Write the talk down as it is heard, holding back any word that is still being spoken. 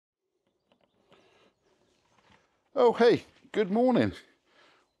Oh, hey, good morning.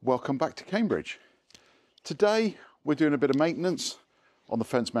 Welcome back to Cambridge. Today, we're doing a bit of maintenance on the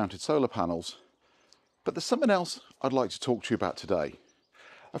fence-mounted solar panels, but there's something else I'd like to talk to you about today.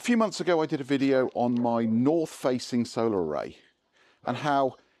 A few months ago, I did a video on my north-facing solar array and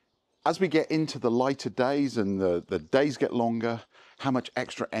how, as we get into the lighter days and the days get longer, how much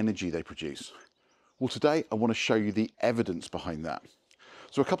extra energy they produce. Well, today, I want to show you the evidence behind that.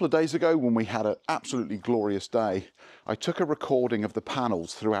 So a couple of days ago, when we had an absolutely glorious day, I took a recording of the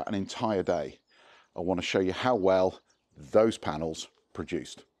panels throughout an entire day. I want to show you how well those panels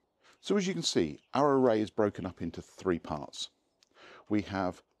produced. So as you can see, our array is broken up into three parts. We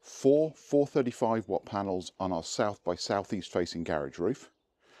have four 435 watt panels on our south by southeast facing garage roof.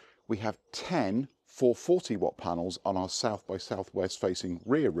 We have 10 440 watt panels on our south by southwest facing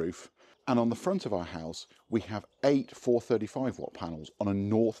rear roof. And on the front of our house, we have 8 435 watt panels on a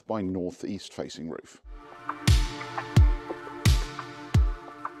north by northeast facing roof.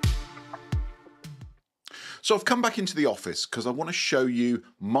 So I've come back into the office because I want to show you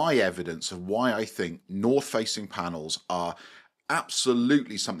my evidence of why I think north facing panels are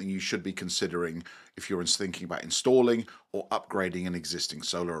absolutely something you should be considering if you're thinking about installing or upgrading an existing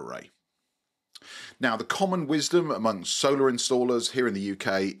solar array. Now, the common wisdom among solar installers here in the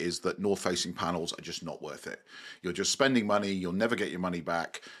UK is that north-facing panels are just not worth it. You're just spending money, you'll never get your money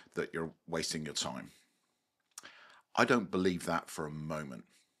back, that you're wasting your time. I don't believe that for a moment.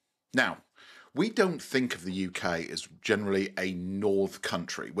 Now, we don't think of the UK as generally a north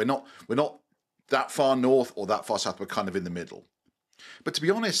country. We're not that far north or that far south, we're kind of in the middle. But to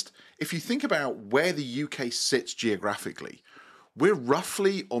be honest, if you think about where the UK sits geographically, we're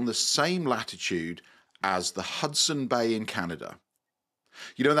roughly on the same latitude as the Hudson Bay in Canada.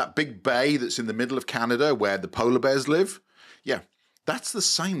 You know that big bay that's in the middle of Canada where the polar bears live? Yeah, that's the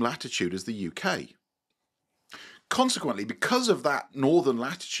same latitude as the UK. Consequently, because of that northern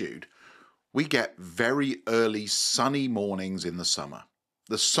latitude, we get very early sunny mornings in the summer.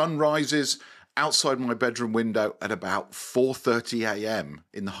 The sun rises outside my bedroom window at about 4:30 a.m.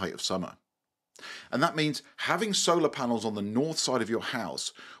 in the height of summer. And that means having solar panels on the north side of your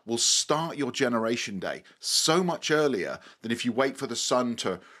house will start your generation day so much earlier than if you wait for the sun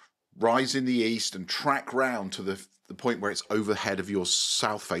to rise in the east and track round to the point where it's overhead of your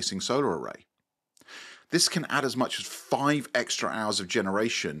south-facing solar array. This can add as much as 5 extra hours of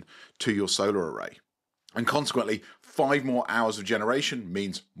generation to your solar array. And consequently, 5 more hours of generation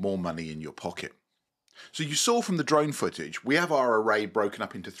means more money in your pocket. So you saw from the drone footage, we have our array broken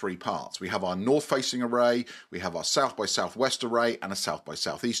up into 3 parts. We have our north-facing array, we have our south by southwest array, and a south by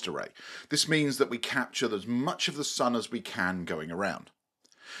southeast array. This means that we capture as much of the sun as we can going around.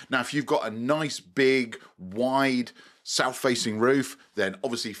 Now, if you've got a nice, big, wide, south-facing roof, then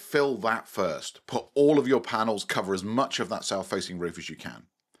obviously fill that first. Put all of your panels, cover as much of that south-facing roof as you can.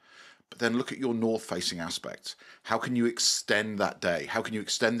 But then look at your north-facing aspects. How can you extend that day? How can you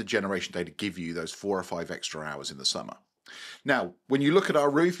extend the generation day to give you those 4 or 5 extra hours in the summer? Now, when you look at our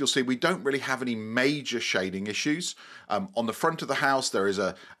roof, you'll see we don't really have any major shading issues. On the front of the house, there is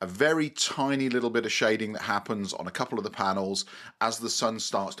a very tiny little bit of shading that happens on a couple of the panels as the sun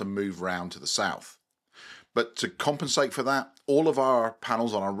starts to move around to the south. But to compensate for that, all of our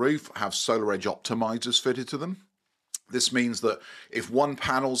panels on our roof have solar edge optimizers fitted to them. This means that if one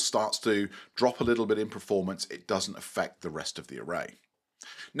panel starts to drop a little bit in performance, it doesn't affect the rest of the array.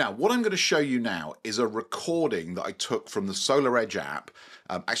 Now, what I'm going to show you now is a recording that I took from the Solar Edge app,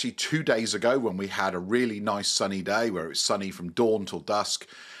 actually 2 days ago when we had a really nice sunny day where it was sunny from dawn till dusk.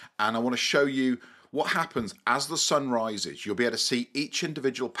 And I want to show you what happens as the sun rises. You'll be able to see each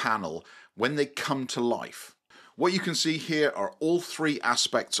individual panel when they come to life. What you can see here are all 3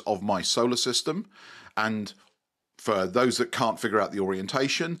 aspects of my solar system, and for those that can't figure out the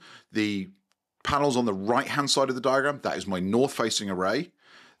orientation, the panels on the right-hand side of the diagram, that is my north-facing array.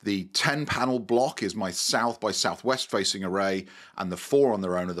 The 10-panel block is my south by southwest facing array, and the 4 on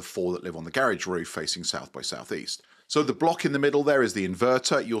their own are the 4 that live on the garage roof facing south by southeast. So the block in the middle there is the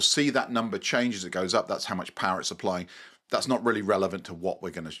inverter. You'll see that number change as it goes up. That's how much power it's applying. That's not really relevant to what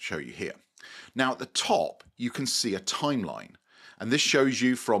we're going to show you here. Now at the top, you can see a timeline. And this shows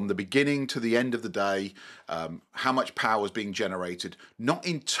you from the beginning to the end of the day how much power is being generated, not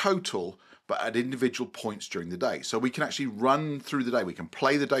in total, but at individual points during the day. So we can actually run through the day. We can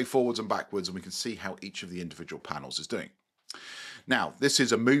play the day forwards and backwards, and we can see how each of the individual panels is doing. Now, this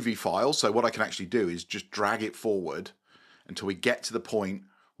is a movie file, so what I can actually do is just drag it forward until we get to the point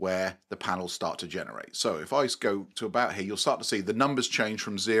where the panels start to generate. So if I go to about here, you'll start to see the numbers change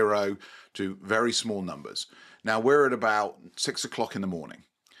from 0 to very small numbers. Now we're at about 6 o'clock in the morning.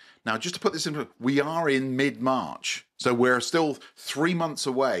 Now, just to put this in, we are in mid-March, so we're still 3 months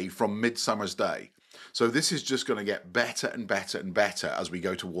away from Midsummer's Day. So this is just going to get better and better and better as we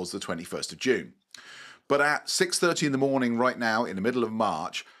go towards the 21st of June. But at 6:30 in the morning right now, in the middle of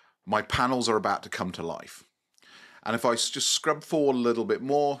March, my panels are about to come to life. And if I just scrub forward a little bit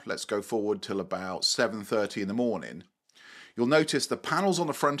more, let's go forward till about 7:30 in the morning, you'll notice the panels on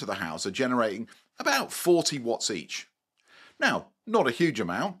the front of the house are generating about 40 watts each. Now, not a huge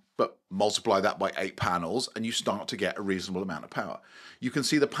amount, but multiply that by 8 panels and you start to get a reasonable amount of power. You can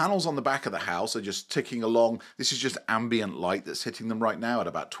see the panels on the back of the house are just ticking along. This is just ambient light that's hitting them right now at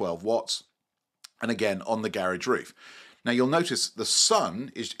about 12 watts. And again, on the garage roof. Now you'll notice the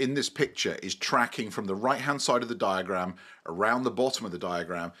sun is in this picture is tracking from the right-hand side of the diagram around the bottom of the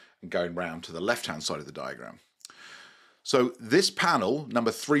diagram and going round to the left-hand side of the diagram. So this panel,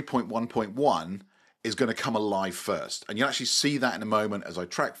 number 3.1.1, is going to come alive first. And you'll actually see that in a moment as I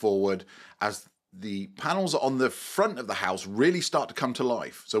track forward, as the panels on the front of the house really start to come to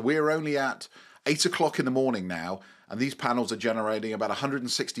life. So we're only at 8 o'clock in the morning now, and these panels are generating about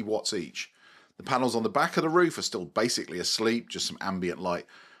 160 watts each. The panels on the back of the roof are still basically asleep, just some ambient light.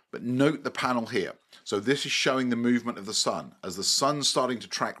 But note the panel here. So this is showing the movement of the sun. As the sun's starting to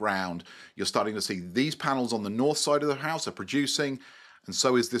track round, you're starting to see these panels on the north side of the house are producing, and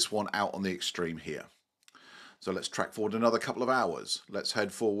so is this one out on the extreme here. So let's track forward another couple of hours. Let's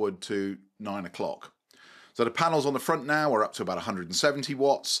head forward to 9 o'clock. So the panels on the front now are up to about 170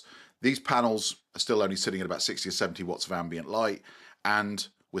 watts. These panels are still only sitting at about 60 or 70 watts of ambient light, and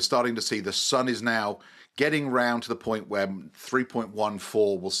we're starting to see the sun is now getting round to the point where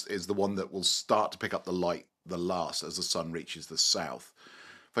 3.14 is the one that will start to pick up the light the last as the sun reaches the south.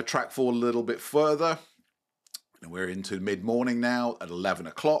 If I track forward a little bit further, we're into mid-morning now at 11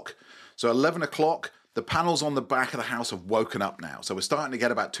 o'clock. So 11 o'clock, the panels on the back of the house have woken up now. So we're starting to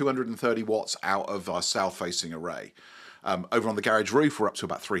get about 230 watts out of our south-facing array. Over on the garage roof, we're up to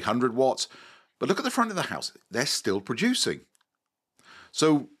about 300 watts. But look at the front of the house. They're still producing.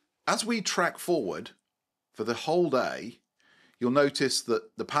 So as we track forward for the whole day, you'll notice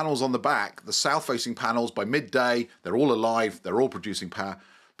that the panels on the back, the south-facing panels, by midday, they're all alive, they're all producing power,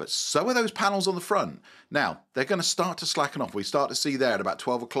 but so are those panels on the front. Now, they're going to start to slacken off. We start to see there at about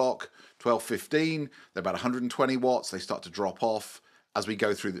 12 o'clock, 12:15, they're about 120 watts, they start to drop off as we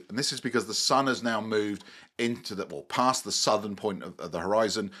go through, and this is because the sun has now moved into the, well, past the southern point of the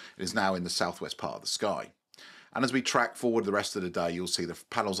horizon. It is now in the southwest part of the sky. And as we track forward the rest of the day, you'll see the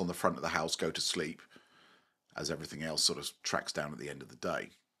panels on the front of the house go to sleep as everything else sort of tracks down at the end of the day.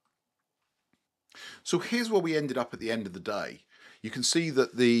 So here's where we ended up at the end of the day. You can see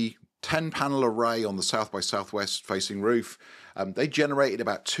that the 10-panel array on the south by southwest facing roof, they generated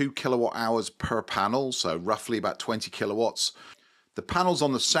about 2 kilowatt hours per panel, so roughly about 20 kilowatts. The panels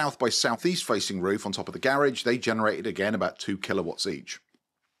on the south by southeast facing roof on top of the garage, they generated again about 2 kilowatts each.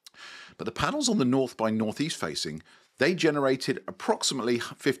 But the panels on the north by northeast facing, they generated approximately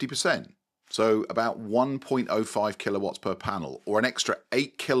 50%. So about 1.05 kilowatts per panel, or an extra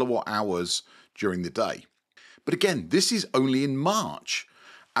 8 kilowatt hours during the day. But again, this is only in March.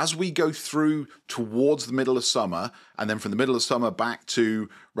 As we go through towards the middle of summer, and then from the middle of summer back to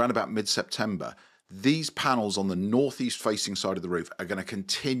around about mid-September, these panels on the northeast facing side of the roof are going to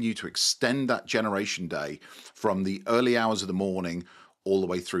continue to extend that generation day from the early hours of the morning all the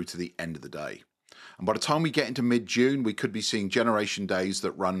way through to the end of the day. And by the time we get into mid-June, we could be seeing generation days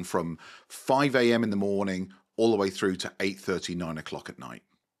that run from 5 a.m. in the morning all the way through to 8:30, 9 o'clock at night.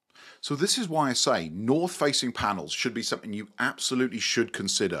 So this is why I say north-facing panels should be something you absolutely should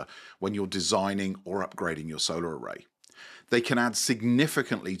consider when you're designing or upgrading your solar array. They can add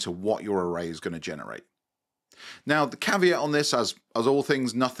significantly to what your array is going to generate. Now, the caveat on this, as all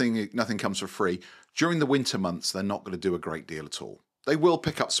things, nothing comes for free. During the winter months, they're not going to do a great deal at all. They will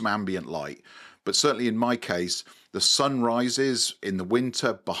pick up some ambient light, but certainly in my case, the sun rises in the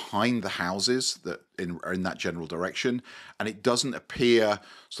winter behind the houses that are in that general direction, and it doesn't appear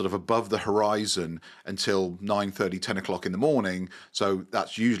sort of above the horizon until 9:30, 10 o'clock in the morning. So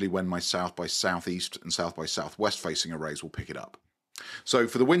that's usually when my south by southeast and south by southwest facing arrays will pick it up. So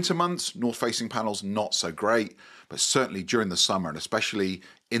for the winter months, north-facing panels, not so great, but certainly during the summer, and especially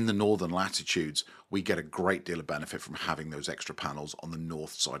in the northern latitudes, we get a great deal of benefit from having those extra panels on the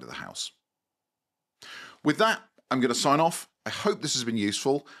north side of the house. With that, I'm going to sign off. I hope this has been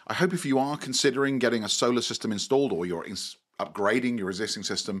useful. I hope if you are considering getting a solar system installed or you're upgrading your existing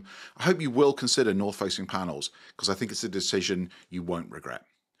system, I hope you will consider north-facing panels, because I think it's a decision you won't regret.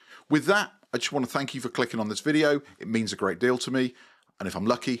 With that, I just want to thank you for clicking on this video. It means a great deal to me. And if I'm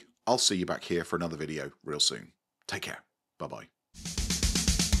lucky, I'll see you back here for another video real soon. Take care. Bye-bye.